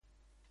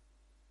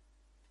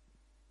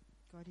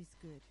God is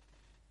good.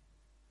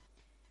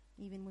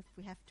 Even if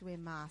we have to wear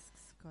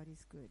masks, God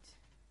is good.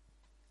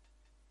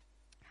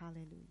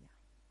 Hallelujah.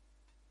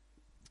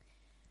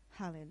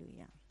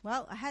 Hallelujah.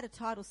 Well, I had a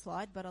title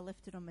slide, but I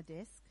left it on my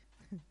desk.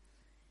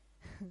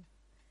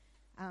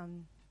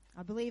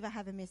 I believe I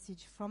have a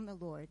message from the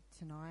Lord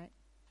tonight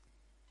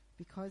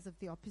because of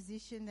the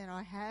opposition that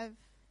I have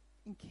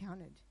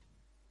encountered.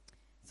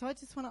 So I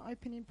just want to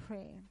open in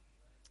prayer.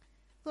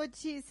 Lord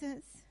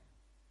Jesus,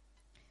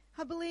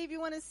 I believe you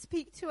want to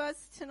speak to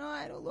us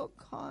tonight, oh Lord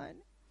God.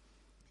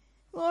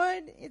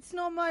 Lord, it's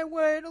not my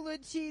word, oh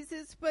Lord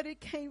Jesus, but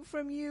it came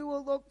from you,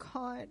 oh Lord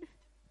God.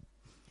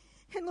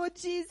 And Lord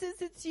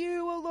Jesus, it's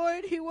you, oh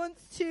Lord, who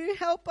wants to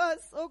help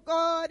us, oh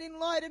God,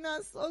 enlighten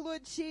us, oh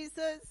Lord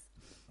Jesus.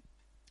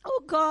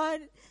 Oh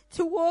God,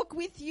 to walk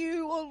with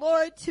you, oh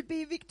Lord, to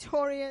be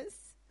victorious.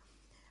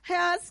 I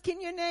ask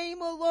in your name,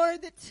 oh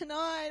Lord, that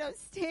tonight I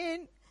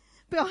stand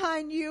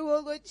behind you,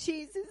 oh Lord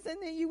Jesus,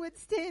 and that you would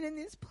stand in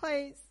this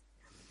place.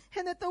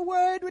 And that the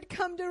word would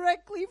come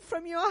directly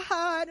from your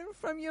heart and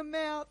from your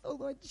mouth, oh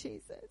Lord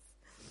Jesus.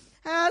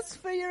 I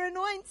ask for your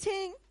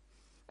anointing.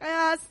 I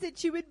ask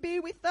that you would be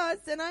with us,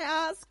 and I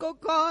ask, oh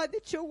God,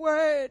 that your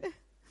word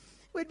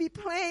would be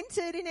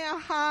planted in our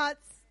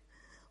hearts.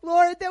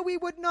 Lord, that we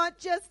would not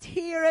just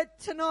hear it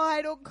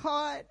tonight, oh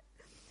God,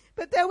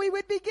 but that we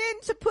would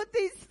begin to put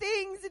these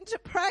things into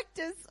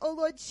practice, oh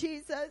Lord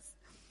Jesus,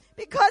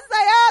 because they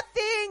are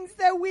things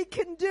that we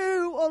can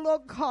do, oh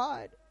Lord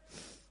God.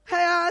 I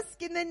ask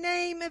in the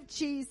name of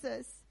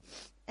Jesus.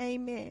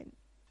 Amen.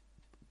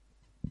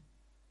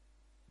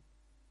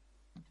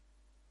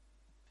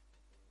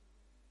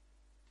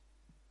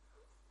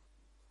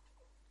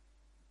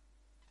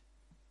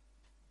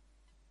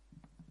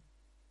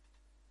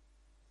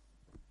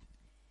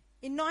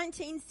 In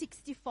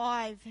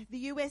 1965, the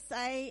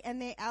USA and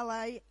their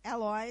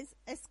allies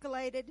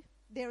escalated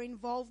their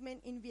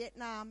involvement in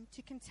Vietnam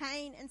to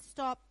contain and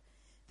stop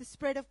the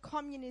spread of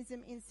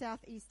communism in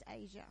Southeast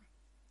Asia.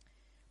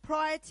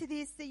 Prior to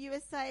this, the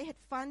USA had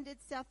funded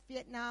South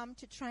Vietnam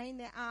to train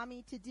their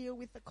army to deal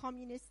with the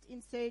communist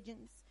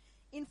insurgents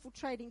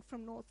infiltrating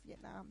from North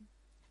Vietnam.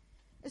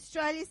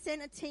 Australia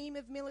sent a team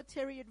of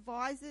military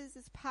advisors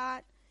as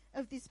part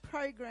of this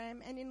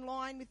program and in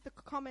line with the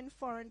common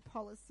foreign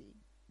policy.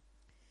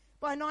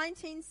 By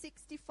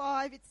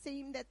 1965, it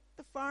seemed that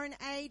the foreign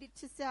aid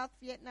to South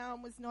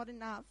Vietnam was not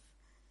enough,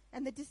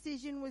 and the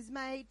decision was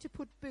made to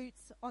put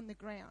boots on the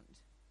ground.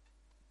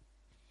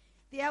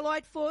 The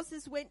Allied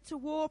forces went to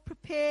war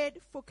prepared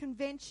for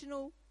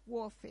conventional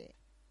warfare.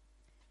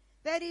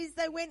 That is,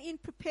 they went in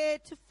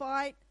prepared to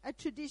fight a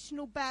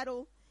traditional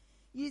battle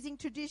using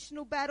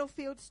traditional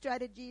battlefield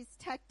strategies,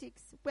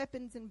 tactics,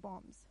 weapons and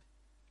bombs.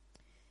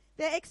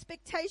 Their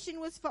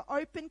expectation was for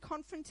open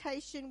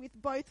confrontation with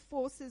both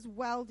forces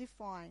well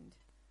defined.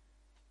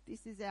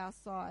 This is our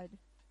side,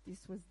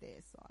 this was their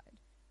side.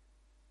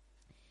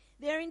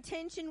 Their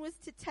intention was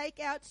to take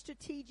out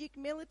strategic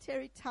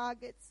military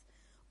targets,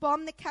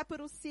 bomb the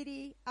capital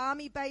city,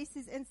 army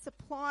bases and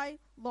supply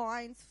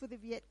lines for the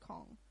Viet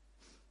Cong.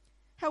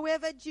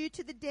 However, due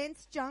to the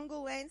dense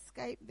jungle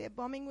landscape, their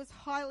bombing was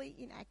highly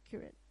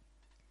inaccurate.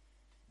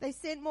 They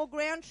sent more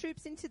ground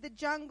troops into the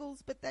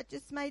jungles, but that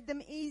just made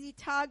them easy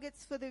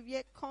targets for the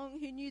Viet Cong,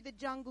 who knew the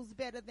jungles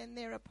better than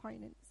their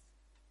opponents.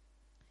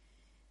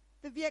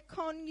 The Viet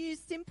Cong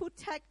used simple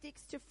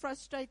tactics to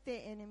frustrate their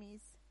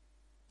enemies.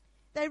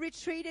 They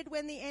retreated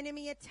when the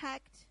enemy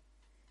attacked.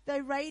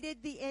 They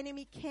raided the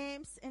enemy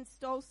camps and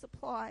stole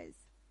supplies.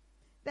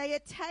 They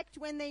attacked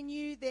when they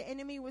knew their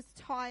enemy was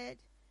tired,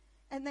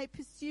 and they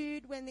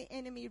pursued when the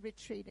enemy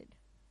retreated.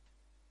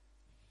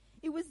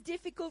 It was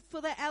difficult for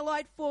the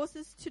Allied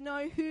forces to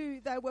know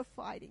who they were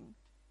fighting.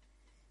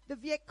 The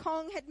Viet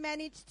Cong had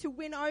managed to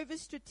win over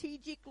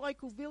strategic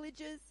local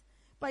villages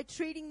by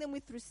treating them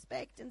with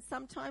respect and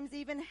sometimes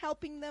even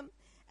helping them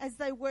as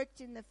they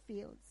worked in the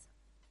fields.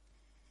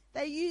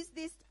 They used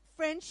this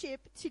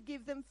friendship to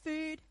give them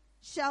food,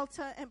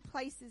 shelter, and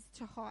places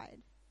to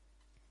hide.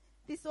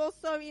 This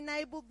also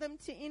enabled them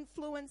to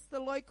influence the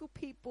local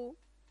people,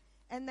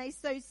 and they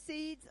sowed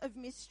seeds of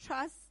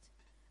mistrust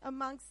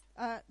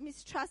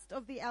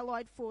of the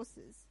Allied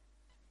forces.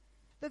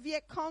 The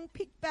Viet Cong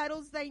picked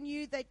battles they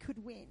knew they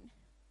could win.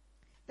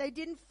 They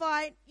didn't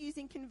fight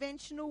using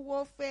conventional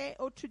warfare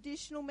or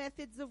traditional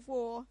methods of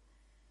war,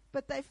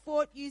 but they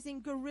fought using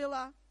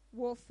guerrilla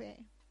warfare.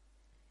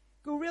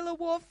 Guerrilla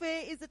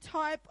warfare is a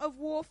type of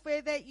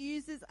warfare that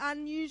uses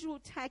unusual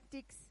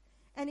tactics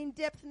and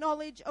in-depth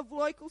knowledge of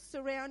local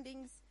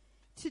surroundings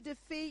to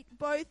defeat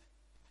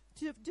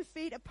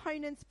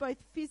opponents both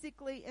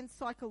physically and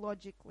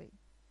psychologically.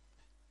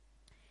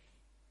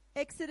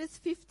 Exodus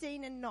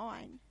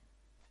 15:9.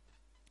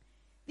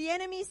 The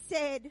enemy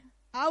said,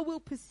 I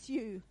will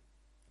pursue,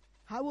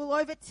 I will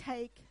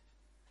overtake,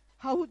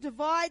 I will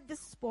divide the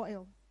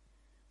spoil.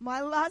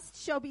 My lust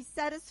shall be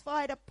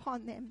satisfied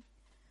upon them.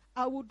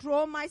 I will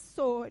draw my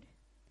sword,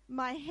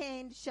 my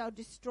hand shall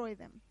destroy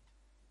them.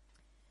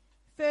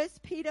 1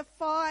 Peter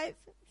 5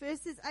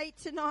 verses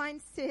 8-9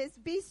 says,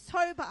 Be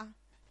sober,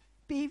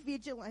 be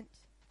vigilant.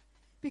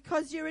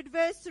 Because your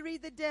adversary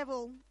the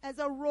devil, as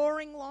a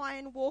roaring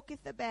lion,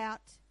 walketh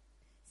about,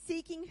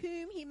 seeking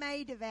whom he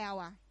may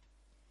devour,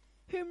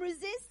 whom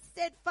resist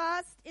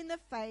steadfast in the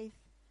faith,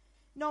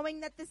 knowing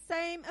that the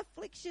same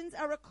afflictions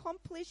are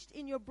accomplished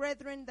in your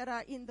brethren that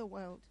are in the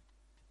world.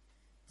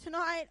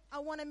 Tonight, I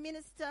want to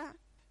minister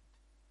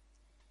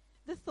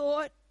the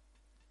thought,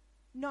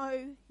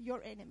 know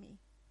your enemy.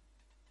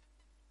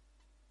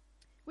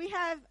 We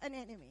have an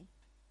enemy.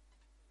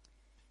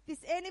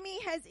 This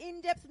enemy has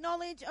in-depth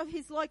knowledge of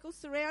his local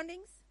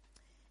surroundings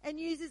and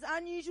uses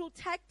unusual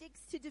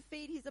tactics to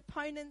defeat his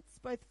opponents,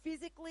 both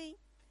physically,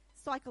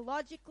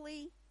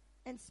 psychologically,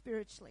 and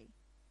spiritually.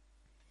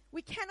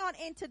 We cannot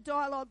enter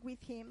dialogue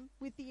with him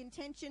with the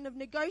intention of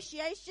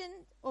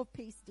negotiation or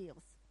peace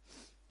deals.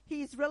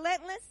 He is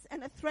relentless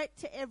and a threat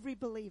to every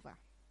believer.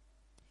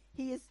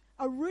 He is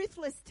a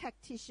ruthless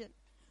tactician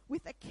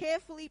with a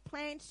carefully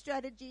planned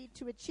strategy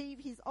to achieve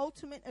his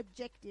ultimate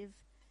objective,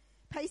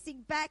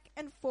 pacing back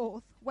and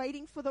forth,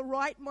 waiting for the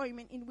right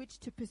moment in which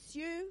to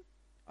pursue,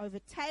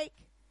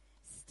 overtake,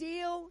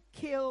 steal,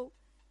 kill,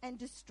 and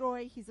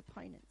destroy his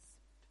opponents.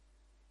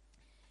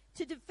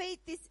 To defeat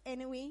this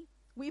enemy,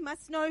 we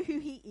must know who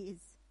he is,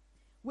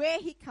 where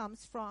he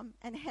comes from,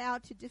 and how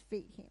to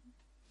defeat him.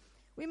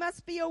 We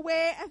must be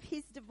aware of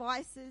his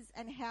devices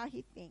and how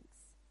he thinks.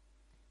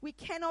 We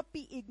cannot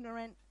be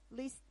ignorant,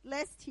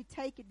 lest he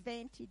take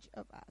advantage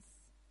of us.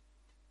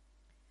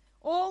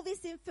 All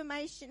this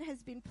information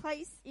has been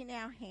placed in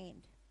our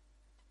hand.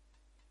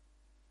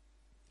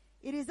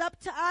 It is up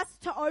to us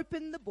to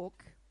open the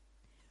book,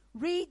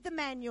 read the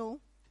manual,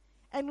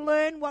 and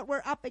learn what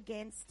we're up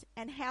against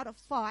and how to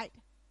fight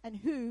and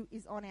who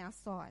is on our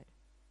side.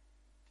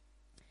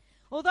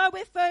 Although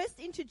we're first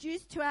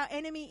introduced to our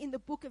enemy in the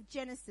book of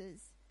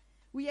Genesis,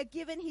 we are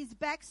given his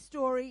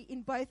backstory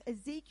in both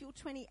Ezekiel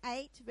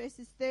 28,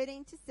 verses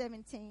 13 to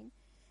 17,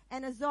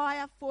 and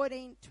Isaiah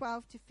 14,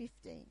 12 to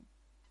 15.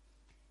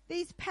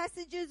 These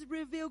passages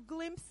reveal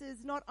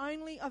glimpses not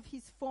only of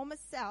his former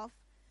self,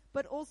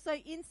 but also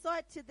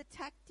insight to the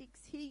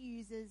tactics he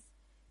uses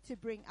to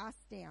bring us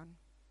down.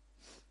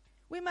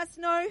 We must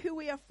know who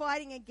we are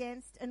fighting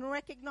against and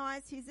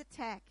recognize his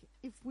attack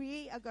if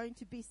we are going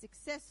to be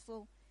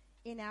successful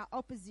in our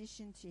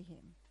opposition to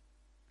him.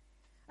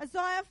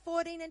 Isaiah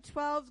 14 and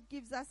 12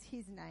 gives us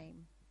his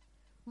name,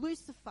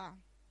 Lucifer,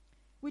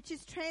 which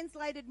is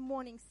translated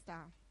morning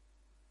star.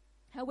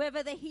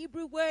 However, the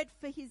Hebrew word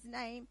for his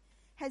name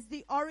has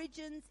the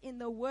origins in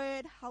the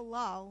word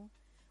halal,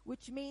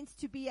 which means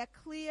to be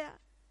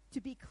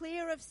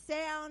clear of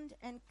sound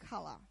and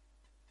color,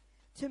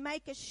 to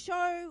make a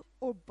show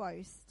or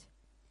boast,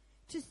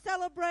 to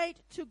celebrate,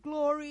 to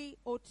glory,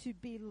 or to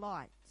be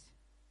light.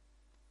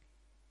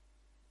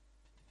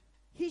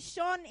 He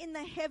shone in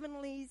the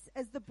heavenlies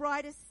as the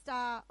brightest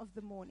star of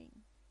the morning.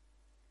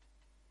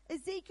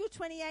 Ezekiel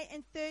 28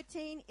 and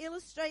 13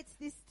 illustrates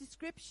this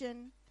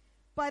description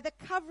by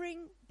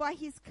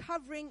his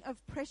covering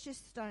of precious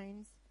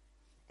stones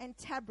and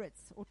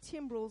tabrets or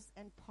timbrels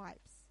and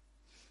pipes,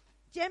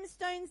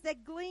 gemstones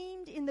that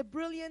gleamed in the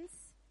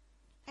brilliance,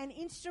 and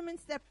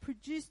instruments that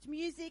produced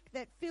music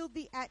that filled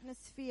the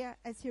atmosphere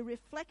as he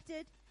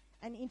reflected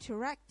and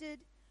interacted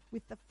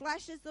with the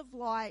flashes of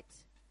light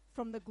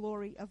from the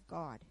glory of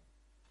God.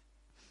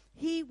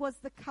 He was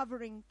the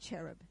covering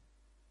cherub.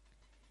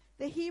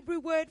 The Hebrew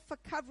word for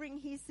covering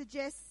here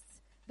suggests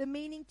the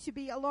meaning to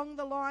be along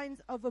the lines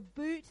of a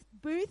booth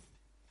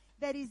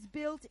that is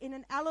built in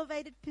an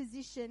elevated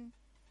position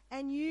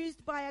and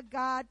used by a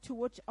guard to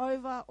watch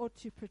over or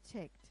to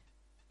protect.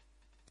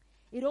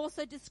 It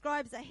also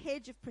describes a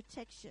hedge of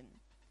protection.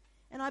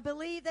 And I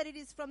believe that it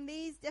is from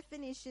these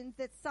definitions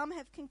that some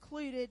have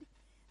concluded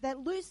that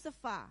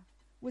Lucifer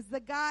was the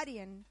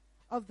guardian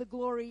of the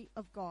glory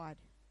of God.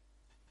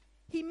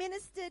 He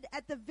ministered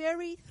at the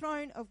very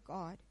throne of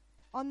God,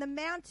 on the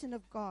mountain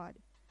of God,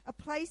 a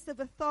place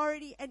of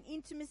authority and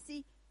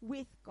intimacy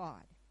with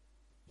God.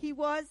 He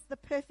was the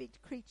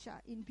perfect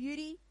creature in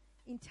beauty,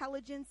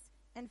 intelligence,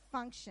 and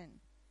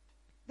function.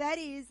 That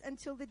is,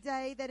 until the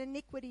day that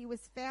iniquity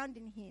was found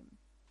in him.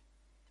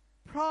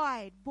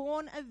 Pride,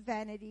 born of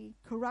vanity,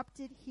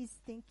 corrupted his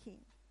thinking.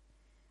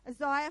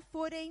 Isaiah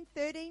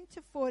 14:13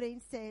 to 14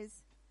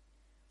 says,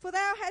 "For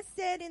thou hast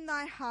said in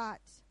thy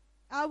heart,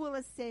 I will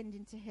ascend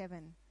into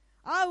heaven.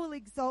 I will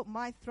exalt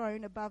my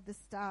throne above the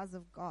stars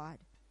of God.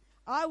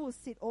 I will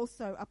sit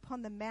also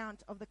upon the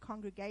mount of the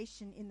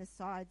congregation in the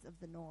sides of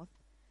the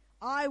north.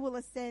 I will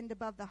ascend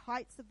above the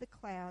heights of the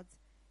clouds,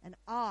 and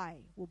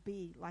I will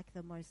be like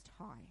the Most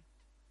High."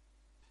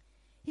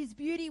 His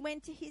beauty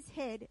went to his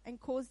head and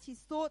caused his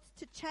thoughts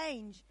to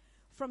change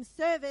from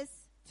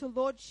service to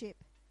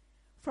lordship,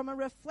 from a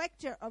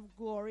reflector of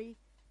glory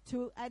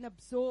to an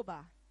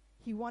absorber.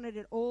 He wanted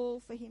it all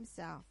for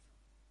himself.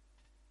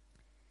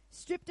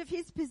 Stripped of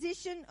his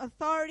position,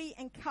 authority,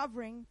 and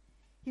covering,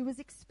 he was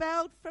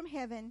expelled from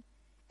heaven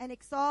and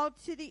exiled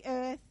to the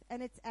earth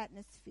and its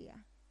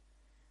atmosphere.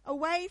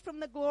 Away from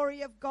the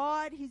glory of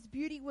God, his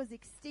beauty was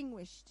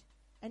extinguished,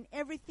 and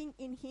everything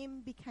in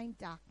him became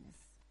darkness.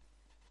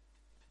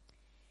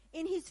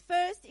 In his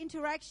first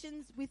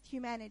interactions with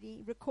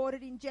humanity,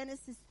 recorded in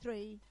Genesis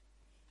 3,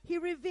 he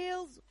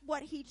reveals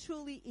what he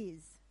truly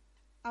is,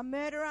 a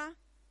murderer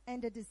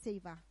and a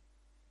deceiver.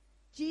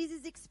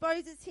 Jesus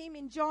exposes him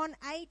in John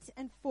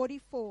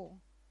 8:44.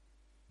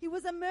 He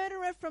was a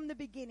murderer from the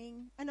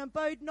beginning and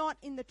abode not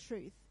in the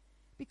truth,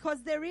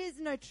 because there is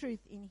no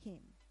truth in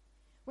him.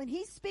 When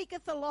he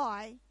speaketh a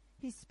lie,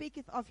 he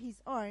speaketh of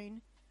his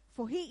own,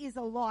 for he is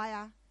a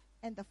liar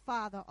and the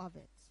father of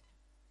it.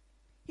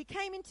 He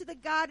came into the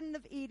Garden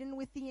of Eden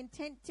with the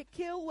intent to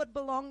kill what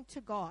belonged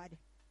to God,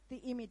 the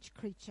image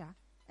creature,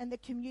 and the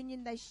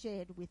communion they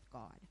shared with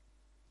God.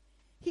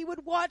 He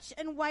would watch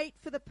and wait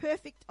for the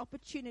perfect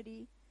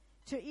opportunity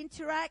to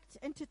interact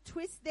and to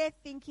twist their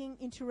thinking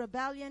into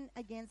rebellion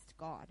against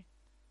God.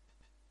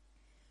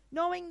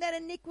 Knowing that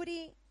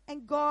iniquity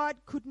and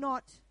God could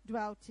not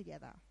dwell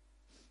together,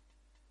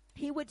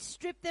 he would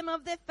strip them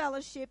of their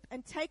fellowship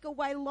and take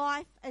away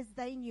life as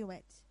they knew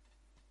it.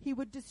 He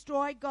would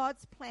destroy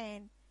God's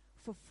plan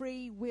for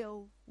free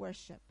will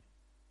worship.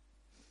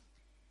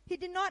 He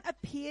did not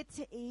appear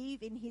to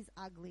Eve in his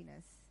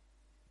ugliness,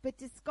 but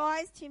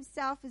disguised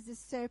himself as a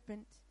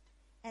serpent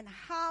and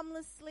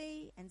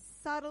harmlessly and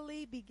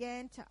subtly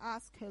began to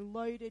ask her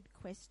loaded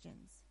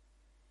questions.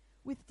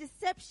 With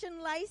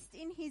deception laced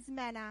in his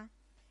manner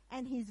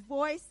and his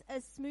voice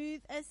as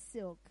smooth as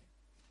silk,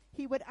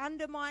 he would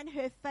undermine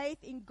her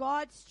faith in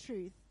God's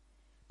truth,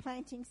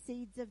 planting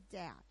seeds of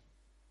doubt.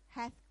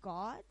 Hath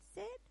God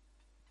said?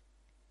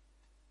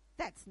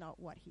 That's not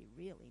what he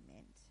really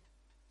meant.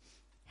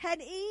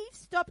 Had Eve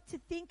stopped to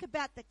think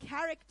about the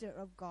character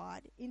of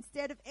God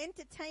instead of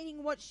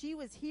entertaining what she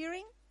was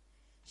hearing,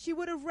 she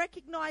would have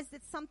recognized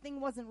that something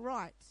wasn't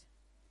right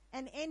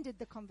and ended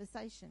the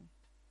conversation.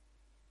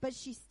 But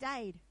she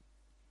stayed.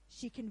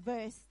 She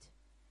conversed.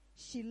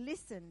 She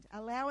listened,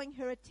 allowing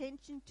her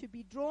attention to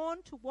be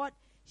drawn to what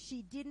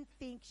she didn't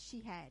think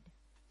she had.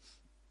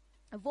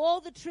 Of all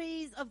the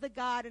trees of the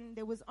garden,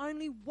 there was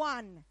only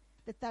one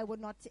that they were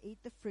not to eat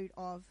the fruit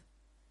of.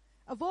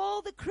 Of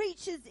all the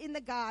creatures in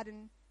the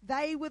garden,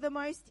 they were the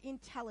most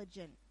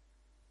intelligent,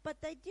 but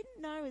they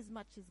didn't know as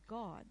much as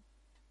God.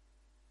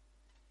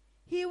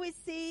 Here we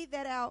see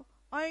that our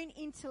own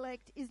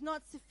intellect is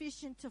not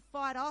sufficient to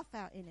fight off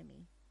our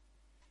enemy.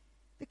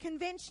 The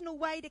conventional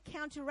way to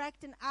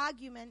counteract an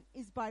argument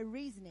is by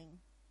reasoning.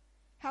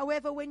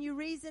 However, when you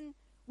reason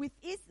with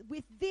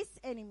this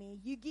enemy,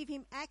 you give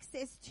him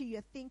access to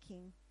your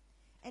thinking,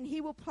 and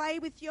he will play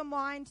with your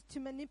mind to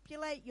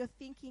manipulate your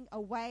thinking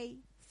away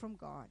from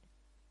God.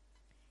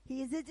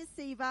 He is a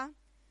deceiver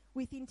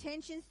with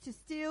intentions to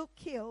steal,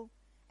 kill,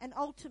 and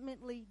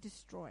ultimately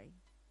destroy.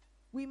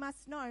 We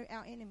must know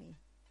our enemy.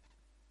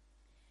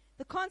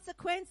 The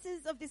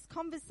consequences of this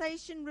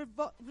conversation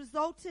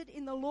resulted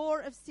in the law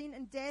of sin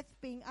and death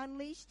being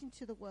unleashed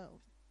into the world.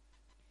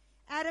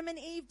 Adam and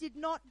Eve did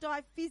not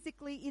die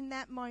physically in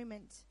that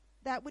moment.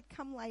 That would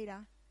come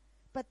later.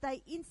 But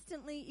they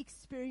instantly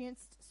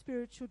experienced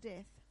spiritual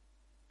death.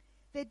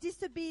 Their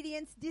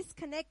disobedience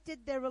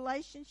disconnected their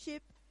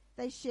relationship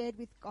they shared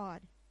with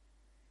God.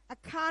 A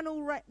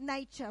carnal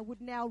nature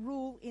would now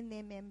rule in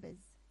their members.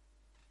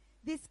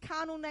 This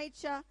carnal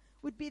nature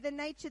would be the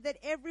nature that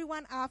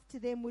everyone after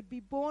them would be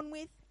born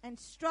with and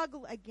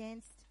struggle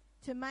against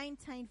to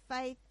maintain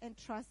faith and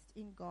trust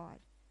in God.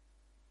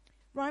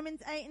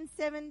 Romans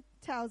 8:7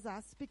 tells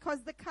us,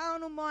 because the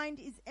carnal mind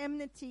is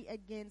enmity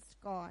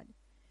against God,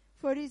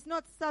 for it is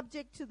not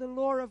subject to the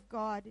law of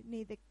God,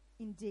 neither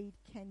indeed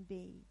can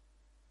be.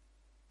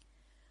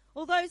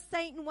 Although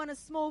Satan won a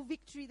small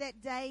victory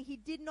that day, he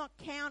did not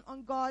count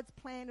on God's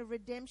plan of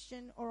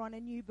redemption or on a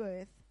new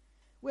birth,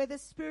 where the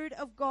Spirit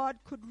of God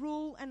could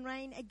rule and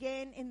reign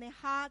again in the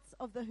hearts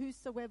of the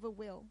whosoever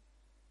will.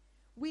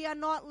 We are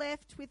not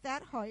left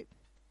without hope.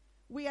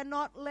 We are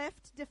not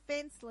left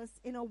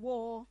defenseless in a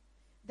war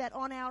that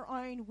on our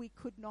own we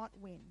could not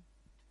win.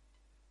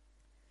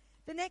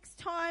 The next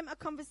time a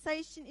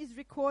conversation is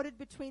recorded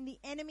between the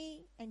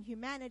enemy and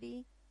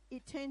humanity,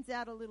 it turns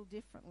out a little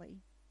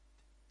differently.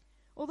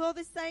 Although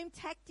the same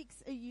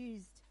tactics are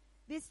used,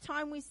 this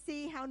time we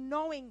see how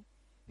knowing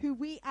who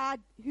we are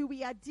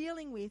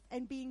dealing with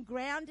and being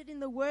grounded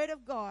in the Word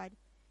of God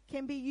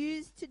can be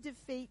used to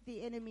defeat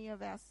the enemy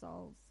of our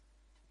souls.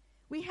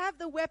 We have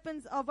the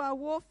weapons of our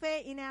warfare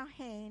in our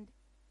hand.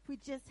 We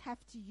just have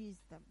to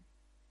use them.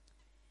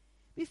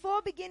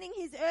 Before beginning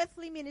his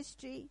earthly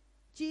ministry,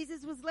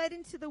 Jesus was led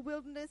into the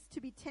wilderness to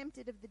be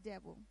tempted of the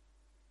devil.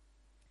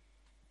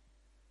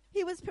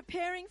 He was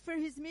preparing for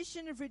his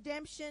mission of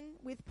redemption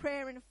with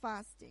prayer and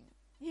fasting.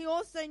 He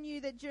also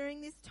knew that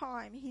during this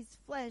time his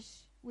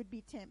flesh would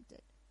be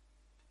tempted.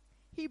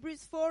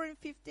 Hebrews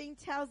 4:15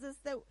 tells us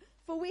that,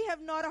 for we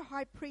have not a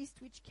high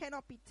priest which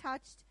cannot be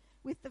touched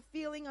with the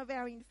feeling of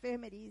our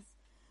infirmities,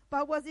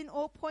 but was in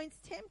all points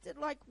tempted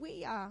like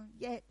we are,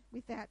 yet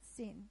without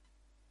sin.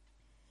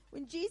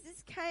 When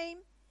Jesus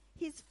came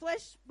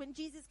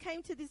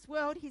to this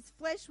world, his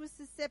flesh was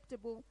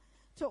susceptible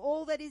to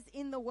all that is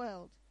in the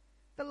world,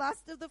 the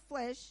lust of the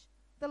flesh,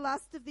 the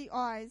lust of the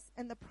eyes,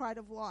 and the pride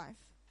of life.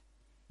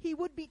 he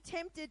would be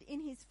tempted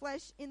in his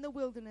flesh in the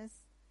wilderness,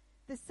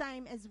 the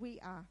same as we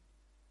are.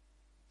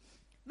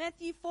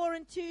 Matthew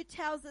 4:2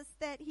 tells us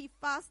that he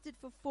fasted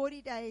for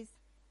 40 days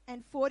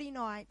and 40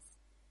 nights,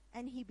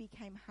 and he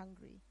became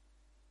hungry.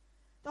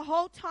 The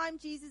whole time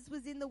Jesus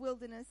was in the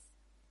wilderness,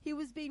 he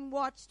was being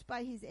watched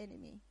by his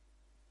enemy.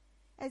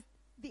 As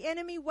the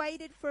enemy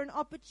waited for an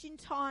opportune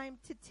time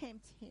to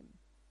tempt him.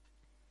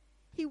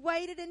 He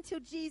waited until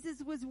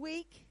Jesus was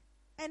weak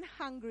and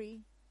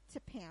hungry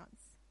to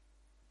pounce.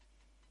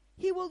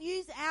 He will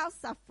use our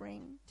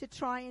suffering to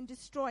try and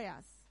destroy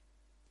us.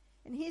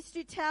 And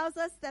history tells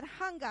us that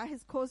hunger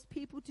has caused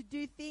people to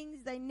do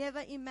things they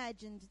never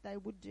imagined they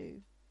would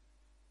do.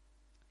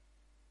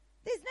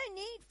 There's no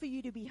need for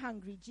you to be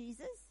hungry,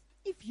 Jesus.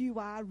 If you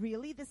are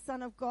really the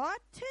Son of God,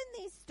 turn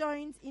these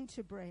stones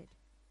into bread.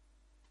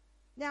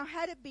 Now,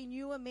 had it been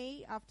you or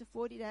me after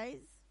 40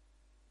 days,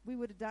 we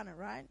would have done it,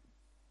 right?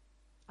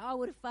 I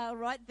would have failed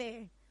right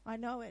there. I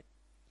know it.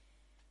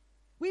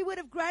 We would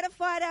have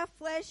gratified our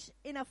flesh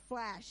in a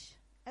flash,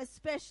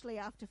 especially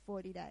after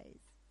 40 days.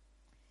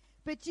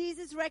 But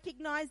Jesus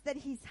recognized that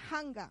his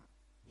hunger,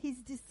 his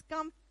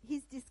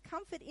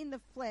discomfort in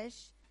the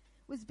flesh,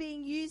 was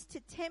being used to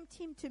tempt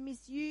him to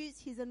misuse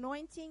his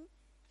anointing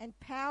and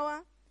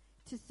power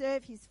to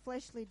serve his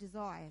fleshly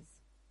desires.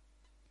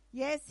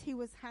 Yes, he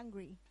was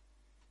hungry,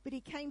 but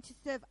he came to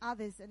serve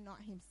others and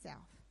not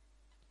himself.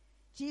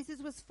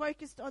 Jesus was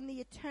focused on the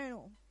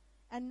eternal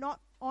and not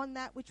on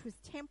that which was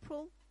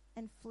temporal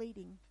and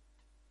fleeting.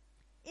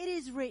 It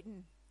is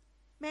written,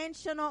 man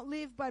shall not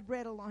live by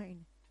bread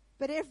alone,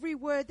 but every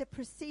word that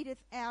proceedeth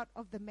out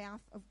of the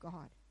mouth of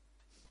God.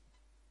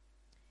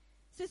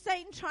 So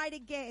Satan tried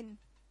again,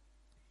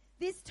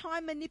 this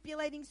time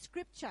manipulating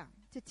scripture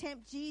to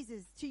tempt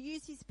Jesus to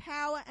use his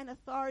power and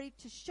authority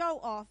to show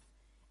off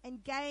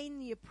and gain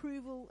the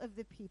approval of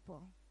the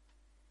people.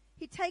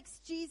 He takes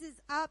Jesus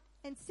up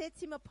and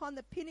sets him upon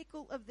the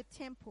pinnacle of the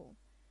temple,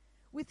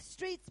 with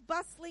streets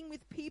bustling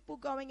with people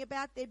going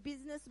about their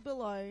business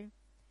below.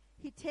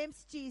 He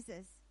tempts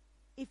Jesus,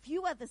 if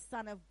you are the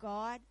Son of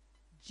God,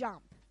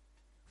 jump.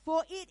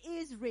 For it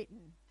is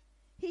written,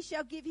 he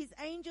shall give his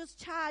angels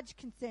charge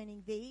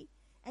concerning thee,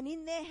 and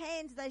in their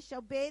hands they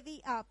shall bear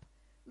thee up,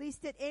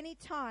 lest at any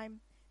time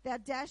thou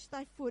dash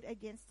thy foot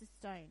against a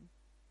stone.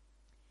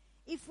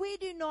 If we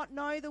do not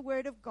know the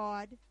word of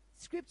God,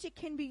 scripture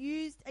can be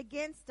used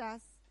against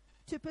us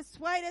to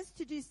persuade us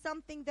to do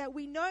something that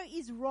we know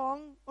is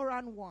wrong or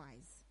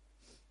unwise.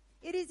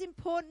 It is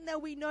important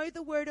that we know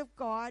the word of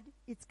God,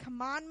 its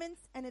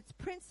commandments and its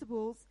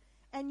principles,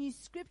 and use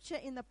scripture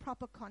in the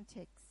proper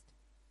context.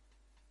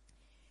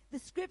 The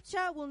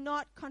scripture will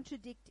not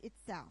contradict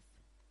itself.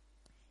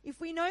 If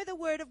we know the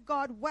word of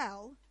God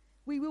well,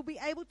 we will be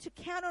able to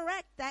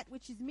counteract that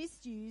which is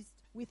misused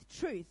with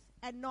truth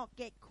and not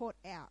get caught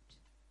out.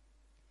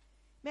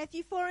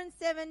 Matthew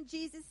 4:7,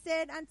 Jesus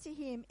said unto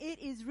him, it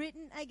is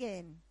written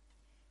again,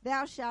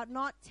 thou shalt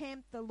not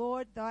tempt the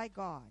Lord thy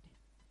God.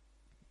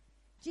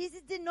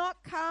 Jesus did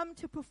not come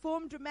to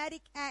perform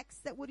dramatic acts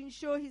that would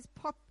ensure his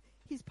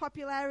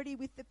popularity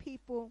with the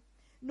people,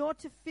 not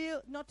to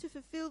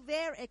fulfill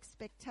their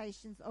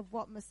expectations of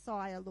what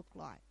Messiah looked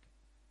like.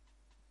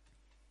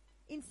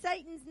 In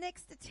Satan's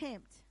next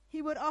attempt,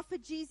 he would offer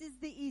Jesus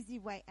the easy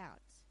way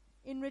out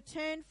in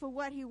return for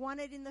what he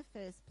wanted in the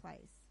first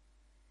place.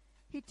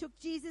 He took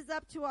Jesus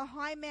up to a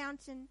high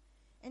mountain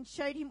and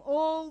showed him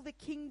all the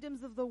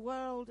kingdoms of the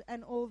world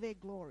and all their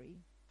glory.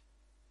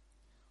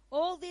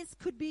 All this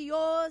could be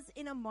yours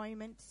in a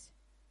moment.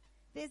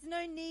 There's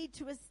no need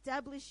to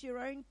establish your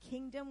own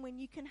kingdom when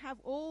you can have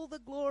all the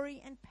glory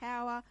and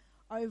power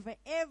over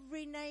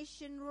every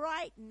nation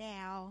right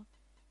now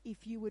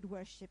if you would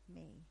worship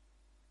me.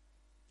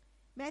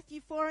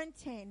 Matthew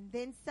 4:10,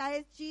 then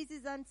saith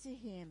Jesus unto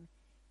him,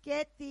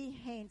 get thee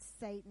hence,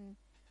 Satan,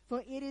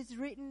 for it is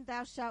written,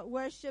 thou shalt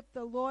worship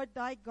the Lord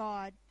thy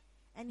God,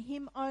 and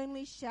him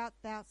only shalt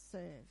thou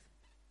serve.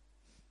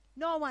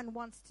 No one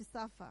wants to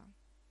suffer,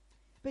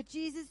 but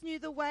Jesus knew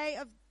the way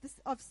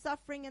of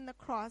suffering, and the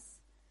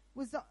cross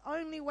was the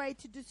only way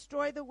to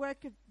destroy the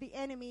work of the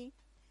enemy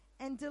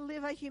and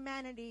deliver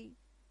humanity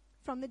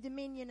from the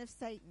dominion of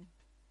Satan.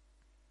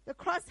 The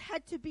cross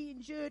had to be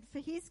endured for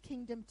his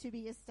kingdom to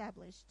be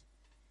established.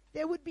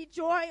 There would be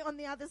joy on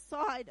the other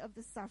side of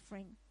the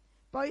suffering,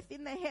 both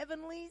in the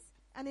heavenlies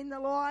and in the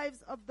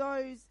lives of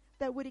those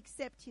that would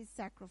accept his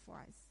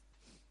sacrifice.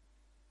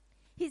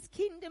 His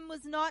kingdom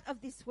was not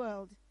of this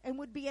world and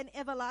would be an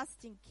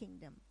everlasting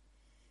kingdom.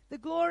 The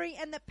glory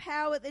and the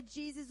power that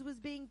Jesus was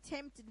being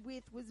tempted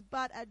with was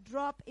but a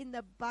drop in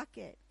the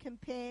bucket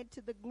compared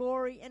to the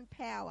glory and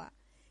power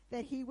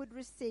that he would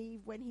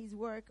receive when his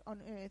work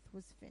on earth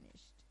was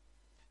finished.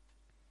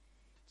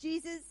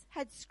 Jesus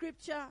had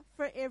scripture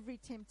for every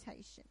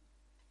temptation.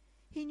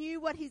 He knew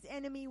what his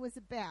enemy was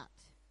about.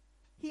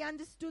 He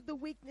understood the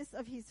weakness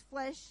of his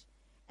flesh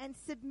and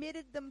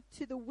submitted them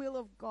to the will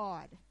of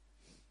God.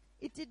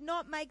 It did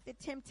not make the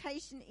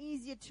temptation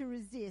easier to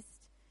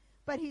resist,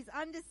 but his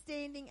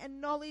understanding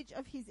and knowledge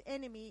of his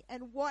enemy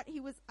and what he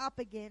was up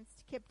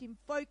against kept him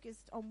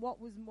focused on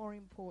what was more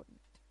important.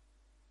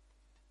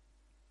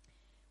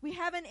 We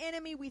have an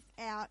enemy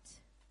without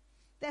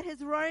that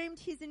has roamed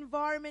his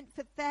environment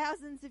for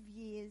thousands of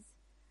years,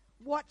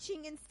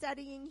 watching and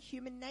studying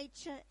human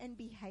nature and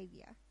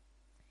behavior.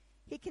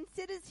 He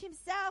considers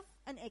himself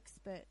an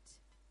expert.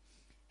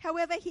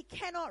 However, he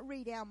cannot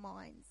read our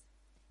minds.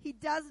 He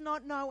does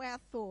not know our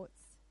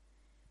thoughts,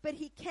 but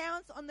he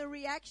counts on the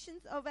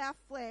reactions of our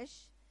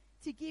flesh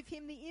to give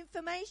him the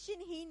information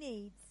he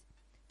needs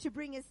to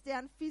bring us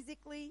down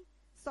physically,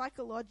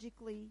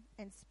 psychologically,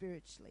 and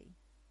spiritually.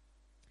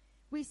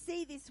 We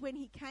see this when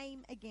he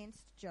came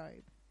against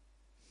Job.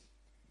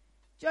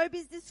 Job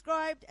is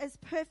described as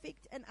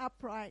perfect and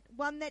upright,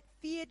 one that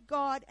feared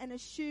God and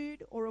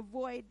eschewed or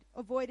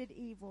avoided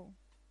evil.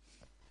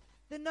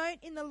 The note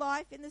in the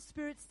Life in the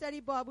Spirit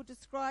Study Bible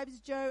describes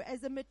Job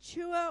as a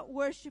mature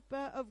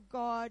worshipper of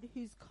God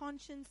whose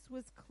conscience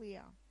was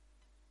clear.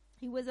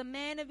 He was a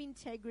man of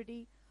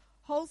integrity,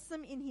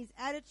 wholesome in his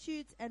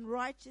attitudes and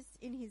righteous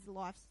in his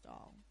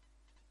lifestyle.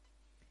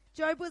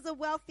 Job was a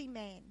wealthy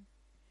man,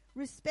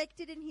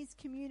 respected in his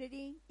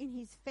community, in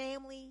his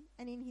family,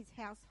 and in his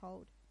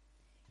household.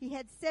 He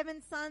had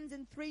 7 sons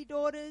and 3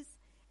 daughters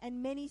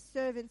and many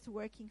servants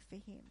working for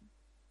him.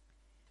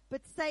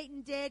 But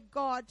Satan dared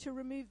God to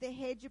remove the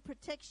hedge of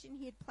protection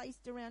he had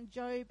placed around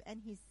Job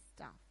and his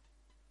stuff.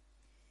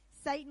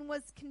 Satan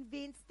was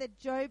convinced that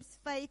Job's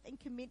faith and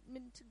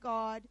commitment to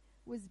God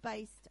was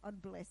based on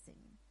blessing.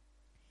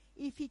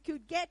 If he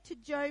could get to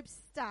Job's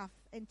stuff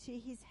and to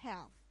his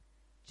health,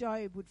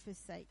 Job would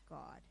forsake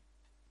God.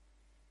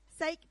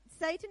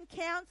 Satan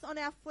counts on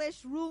our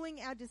flesh ruling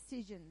our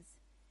decisions.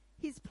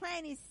 His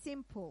plan is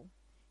simple.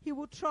 He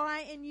will try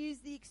and use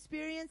the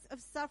experience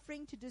of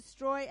suffering to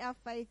destroy our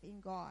faith in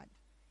God.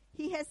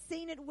 He has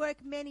seen it work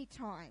many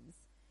times,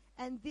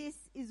 and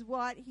this is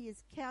what he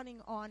is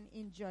counting on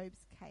in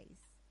Job's case.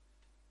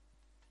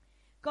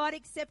 God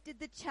accepted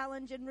the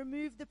challenge and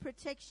removed the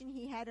protection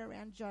he had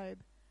around Job,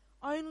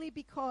 only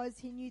because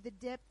he knew the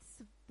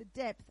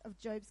depth of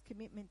Job's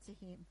commitment to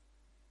him.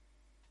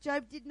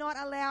 Job did not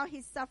allow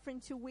his suffering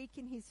to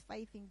weaken his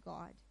faith in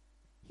God.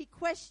 He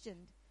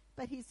questioned,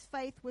 but his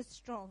faith was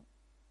strong.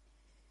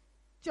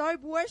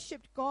 Job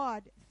worshipped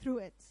God through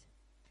it.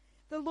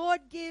 The Lord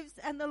gives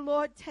and the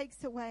Lord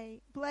takes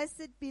away.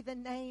 Blessed be the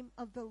name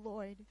of the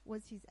Lord,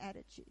 was his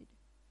attitude.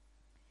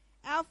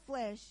 Our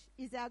flesh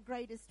is our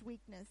greatest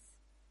weakness,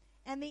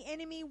 and the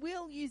enemy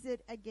will use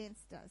it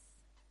against us.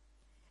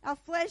 Our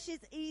flesh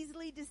is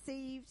easily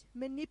deceived,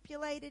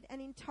 manipulated,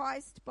 and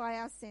enticed by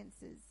our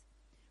senses.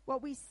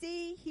 What we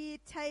see, hear,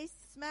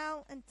 taste,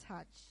 smell, and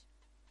touch.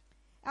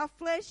 Our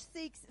flesh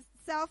seeks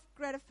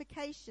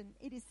self-gratification.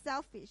 It is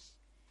selfish.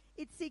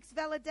 It seeks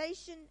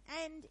validation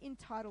and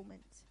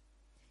entitlement.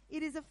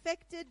 It is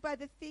affected by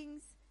the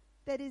things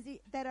that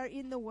are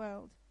in the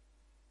world.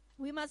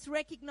 We must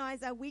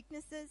recognize our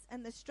weaknesses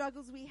and the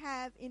struggles we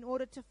have in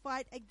order to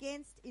fight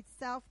against its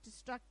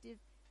self-destructive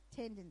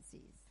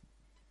tendencies.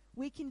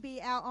 We can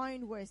be our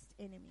own worst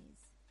enemies.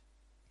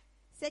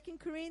 2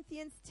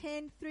 Corinthians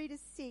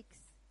 10:3-6.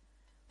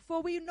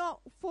 For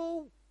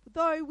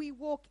though we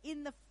walk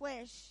in the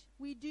flesh,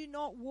 we do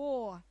not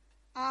war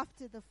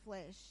after the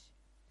flesh.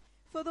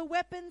 For the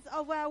weapons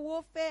of our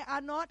warfare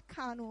are not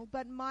carnal,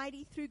 but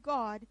mighty through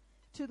God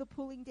to the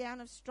pulling down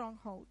of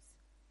strongholds,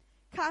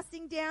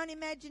 casting down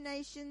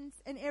imaginations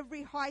and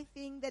every high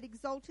thing that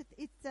exalteth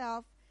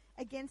itself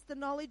against the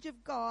knowledge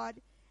of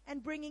God,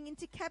 and bringing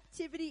into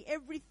captivity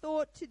every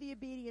thought to the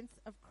obedience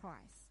of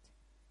Christ,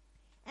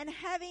 and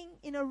having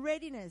in a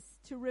readiness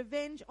to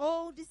revenge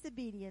all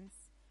disobedience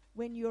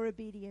when your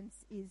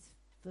obedience is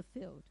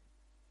fulfilled.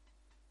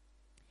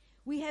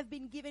 We have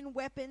been given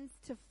weapons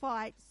to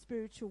fight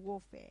spiritual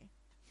warfare.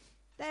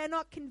 They are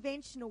not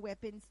conventional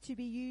weapons to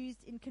be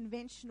used in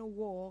conventional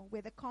war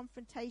where the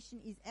confrontation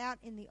is out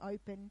in the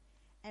open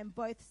and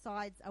both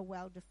sides are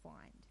well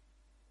defined.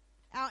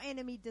 Our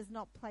enemy does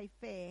not play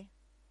fair,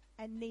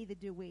 and neither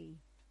do we.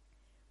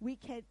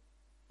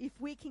 If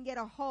we can get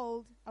a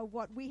hold of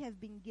what we have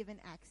been given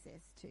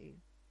access to.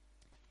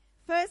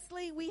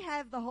 Firstly, we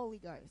have the Holy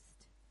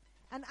Ghost,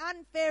 an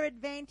unfair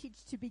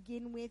advantage to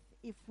begin with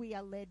if we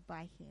are led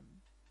by him.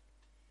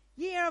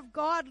 Ye are of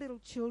God, little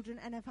children,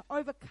 and have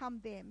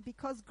overcome them,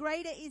 because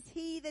greater is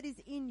he that is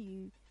in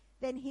you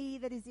than he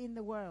that is in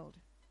the world.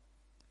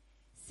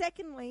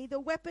 Secondly,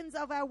 the weapons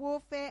of our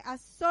warfare are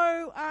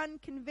so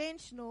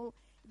unconventional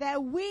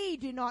that we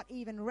do not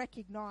even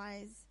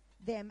recognize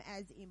them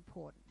as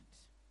important.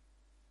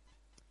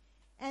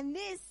 And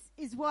this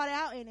is what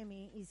our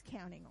enemy is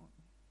counting on.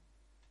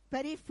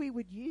 But if we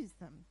would use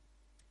them,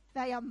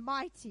 they are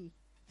mighty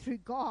through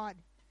God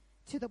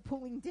to the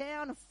pulling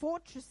down of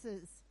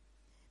fortresses,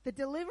 the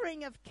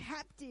delivering of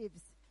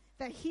captives,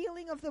 the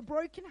healing of the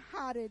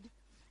brokenhearted,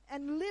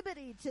 and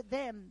liberty to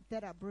them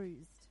that are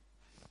bruised.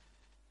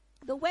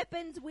 The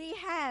weapons we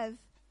have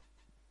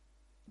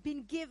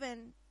been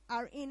given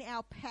are in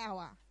our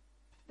power.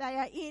 They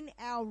are in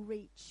our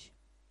reach.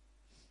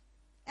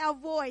 Our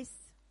voice,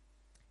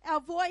 Our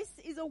voice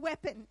is a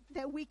weapon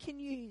that we can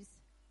use.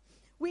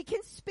 We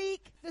can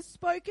speak the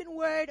spoken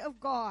word of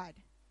God.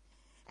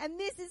 And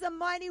this is a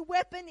mighty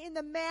weapon in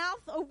the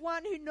mouth of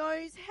one who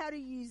knows how to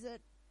use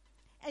it.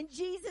 And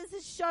Jesus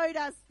has showed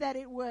us that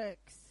it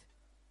works.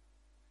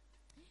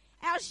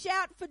 Our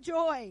shout for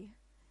joy.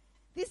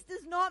 This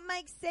does not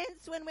make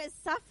sense when we're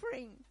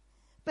suffering,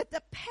 but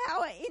the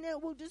power in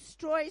it will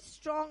destroy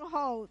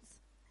strongholds.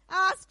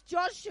 Ask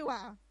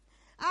Joshua.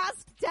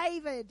 Ask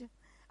David.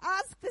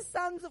 Ask the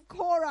sons of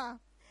Korah.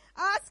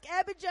 Ask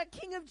Abijah,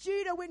 king of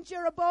Judah, when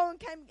Jeroboam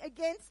came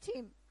against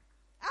him.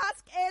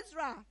 Ask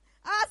Ezra.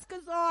 Ask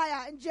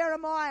Isaiah and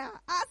Jeremiah.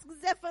 Ask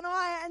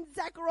Zephaniah and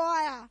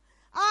Zechariah.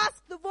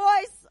 Ask the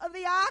voice of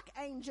the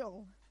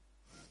archangel.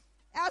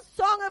 Our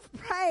song of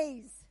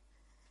praise.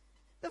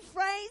 The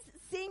phrase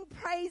sing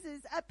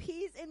praises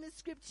appears in the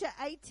scripture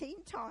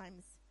 18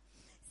 times.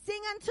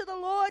 Sing unto the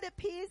Lord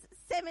appears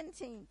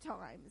 17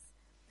 times.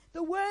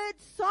 The word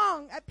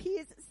song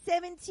appears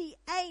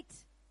 78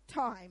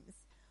 times.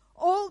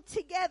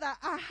 Altogether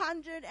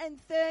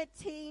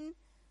 113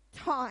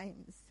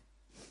 times.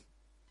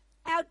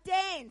 Our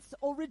dance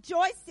or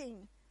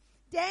rejoicing.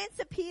 Dance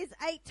appears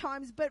 8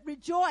 times, but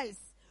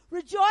rejoice.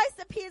 Rejoice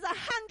appears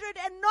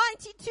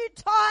 192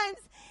 times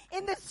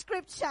in the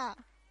scripture.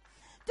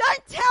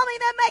 Don't tell me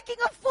that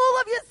making a fool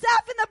of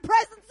yourself in the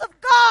presence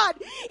of God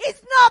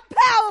is not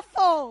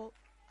powerful.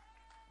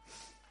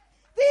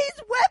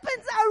 These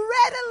weapons are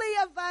readily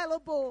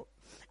available.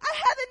 I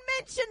haven't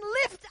mentioned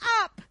lift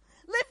up.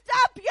 Lift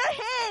up your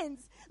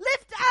hands.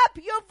 Lift up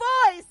your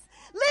voice.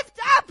 Lift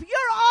up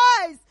your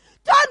eyes.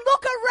 Don't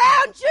look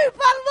around you,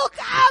 but look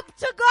up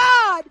to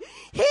God.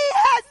 He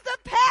has the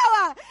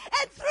power.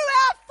 And through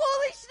our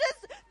foolishness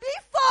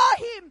before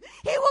Him,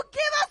 He will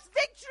give us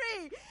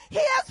victory. He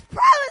has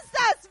promised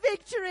us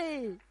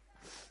victory.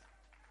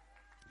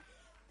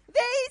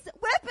 These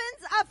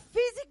weapons are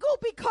physical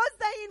because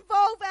they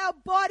involve our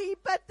body,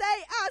 but they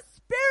are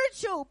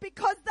spiritual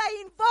because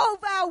they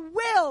involve our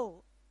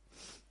will.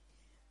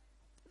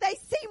 They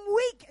seem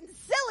weak and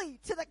silly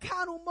to the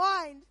carnal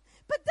mind,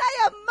 but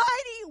they are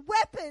mighty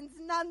weapons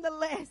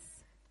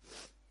nonetheless.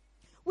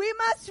 We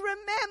must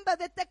remember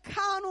that the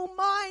carnal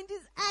mind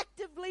is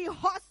actively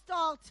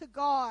hostile to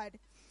God.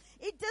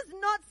 It does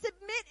not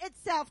submit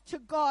itself to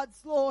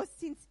God's law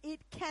since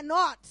it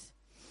cannot.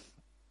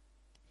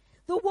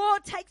 The war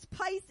takes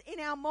place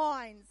in our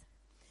minds.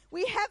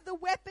 We have the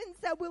weapons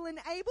that will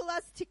enable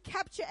us to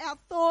capture our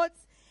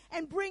thoughts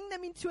and bring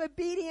them into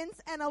obedience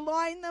and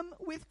align them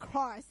with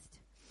Christ.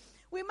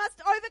 We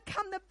must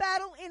overcome the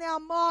battle in our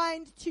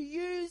mind to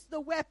use the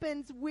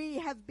weapons we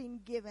have been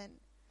given.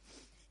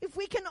 If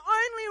we can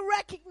only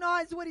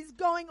recognize what is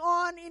going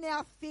on in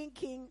our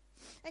thinking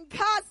and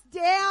cast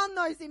down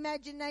those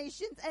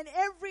imaginations and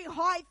every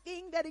high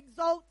thing that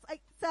exalts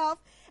itself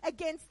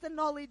against the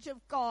knowledge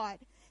of God.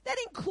 That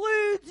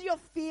includes your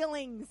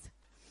feelings.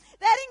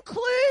 That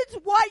includes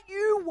what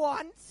you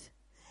want.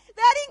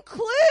 That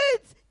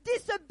includes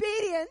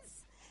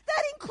disobedience.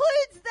 That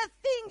includes the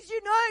things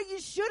you know you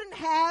shouldn't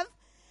have.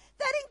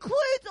 That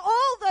includes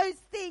all those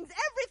things,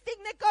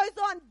 everything that goes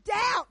on.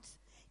 Doubt.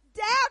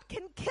 Doubt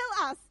can kill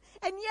us,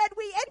 and yet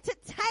we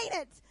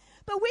entertain it.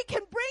 But we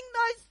can bring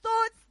those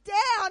thoughts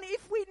down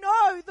if we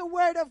know the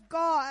Word of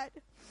God.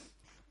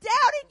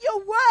 Doubting your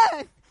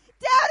worth.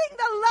 Doubting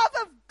the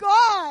love of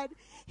God.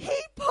 He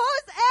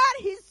pours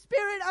out His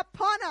Spirit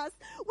upon us.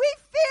 We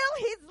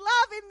feel His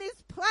love in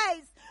this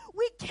place.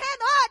 We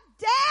cannot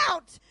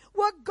doubt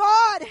what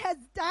God has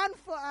done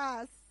for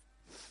us.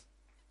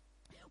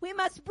 We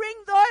must bring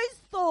those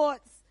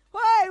thoughts.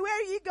 Whoa, where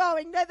are you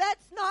going? No,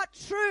 that's not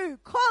true.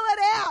 Call it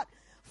out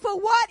for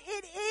what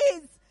it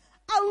is.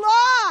 A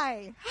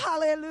lie.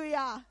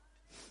 Hallelujah.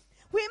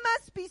 We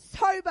must be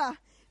sober,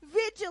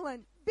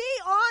 vigilant, be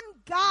on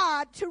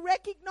guard to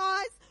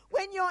recognize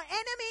when your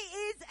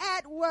enemy is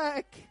at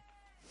work.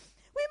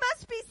 We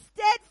must be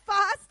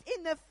steadfast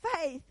in the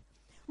faith.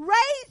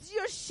 Raise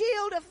your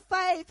shield of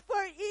faith,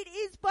 for it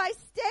is by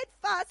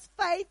steadfast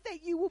faith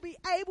that you will be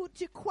able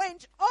to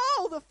quench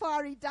all the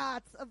fiery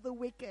darts of the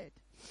wicked.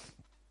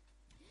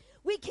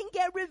 We can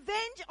get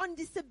revenge on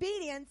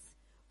disobedience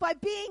by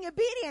being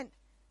obedient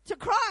to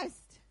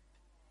Christ.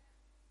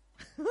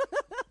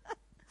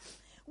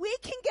 We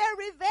can get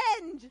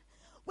revenge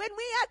when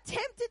we are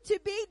tempted to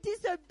be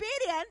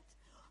disobedient.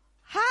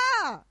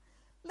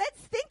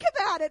 Let's think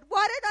about it.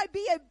 Why don't I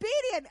be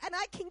obedient and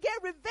I can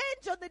get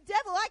revenge on the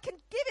devil? I can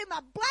give him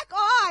a black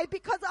eye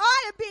because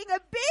I am being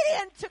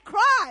obedient to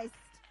Christ.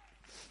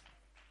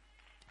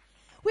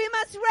 We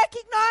must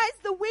recognize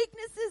the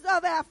weaknesses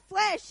of our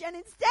flesh, and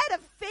instead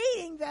of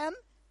feeding them,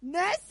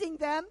 nursing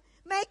them,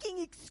 making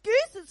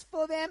excuses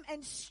for them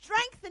and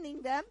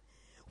strengthening them,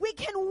 we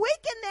can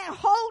weaken their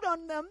hold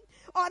on them,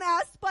 on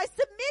us, by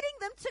submitting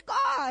them to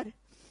God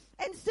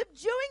and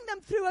subduing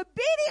them through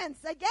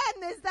obedience. Again,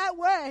 there's that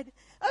word,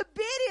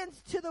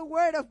 obedience to the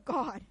Word of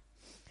God.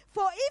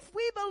 For if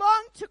we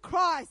belong to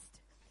Christ,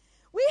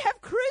 we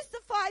have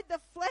crucified the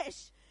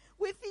flesh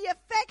with the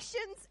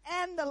affections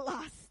and the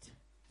lust.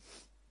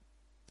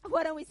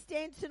 Why don't we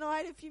stand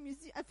tonight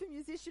if a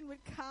musician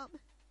would come?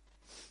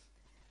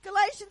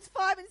 Galatians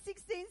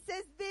 5:16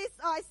 says, "This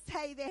I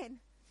say then,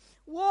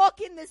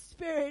 walk in the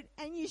Spirit,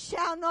 and you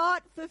shall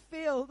not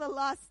fulfill the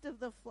lust of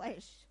the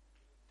flesh."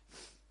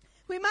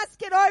 We must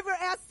get over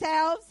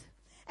ourselves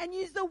and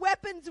use the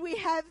weapons we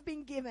have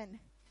been given.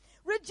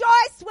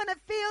 Rejoice when it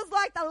feels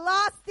like the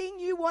last thing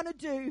you want to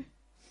do.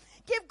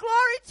 Give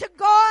glory to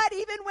God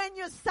even when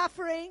you're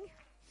suffering.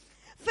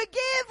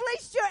 Forgive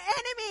lest your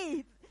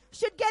enemy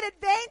should get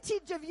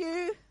advantage of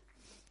you.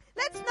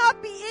 Let's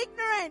not be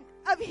ignorant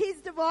of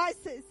his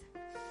devices.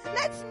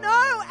 Let's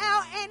know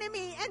our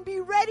enemy and be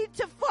ready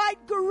to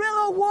fight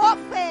guerrilla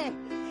warfare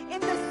in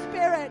the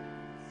Spirit.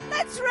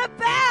 Let's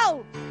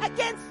rebel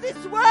against this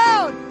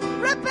world.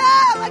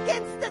 Rebel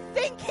against the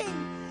thinking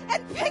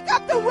and pick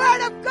up the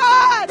Word of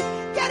God.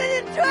 Get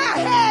it into our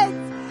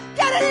heads.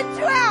 Get it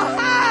into our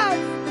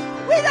hearts.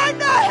 We don't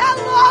know how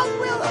long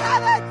we'll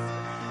have it.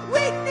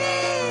 We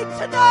need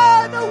to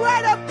know the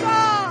Word of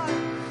God.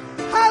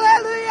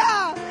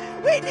 Hallelujah.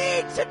 We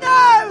need to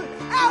know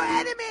our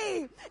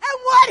enemy and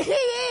what he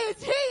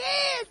is. He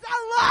is a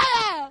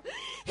liar.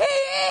 He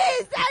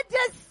is a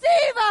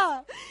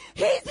deceiver.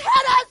 He's